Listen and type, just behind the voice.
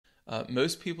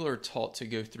Most people are taught to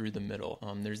go through the middle.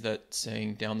 There's that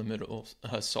saying, down the middle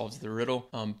solves the riddle.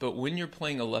 But when you're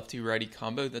playing a lefty-righty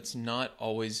combo, that's not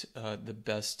always the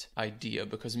best idea,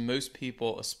 because most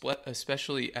people,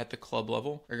 especially at the club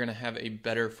level, are going to have a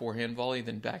better forehand volley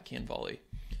than backhand volley.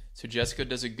 So Jessica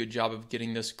does a good job of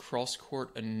getting this cross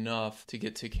court enough to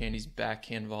get to Candy's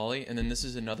backhand volley. And then this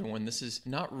is another one. This is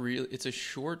not really, it's a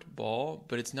short ball,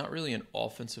 but it's not really an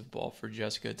offensive ball for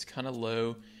Jessica. It's kind of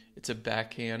low. It's a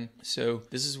backhand. So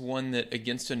this is one that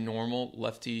against a normal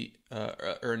lefty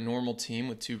or a normal team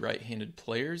with two right-handed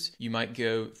players, you might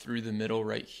go through the middle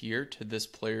right here to this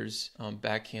player's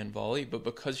backhand volley. But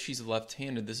because she's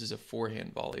left-handed, this is a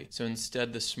forehand volley. So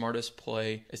instead, the smartest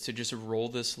play is to just roll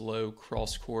this low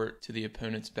cross court to the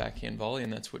opponent's backhand volley,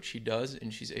 and that's what she does,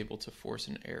 and she's able to force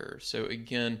an error. So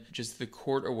again, just the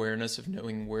court awareness of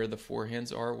knowing where the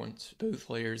forehands are once both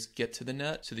players get to the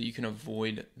net so that you can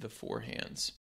avoid the forehands.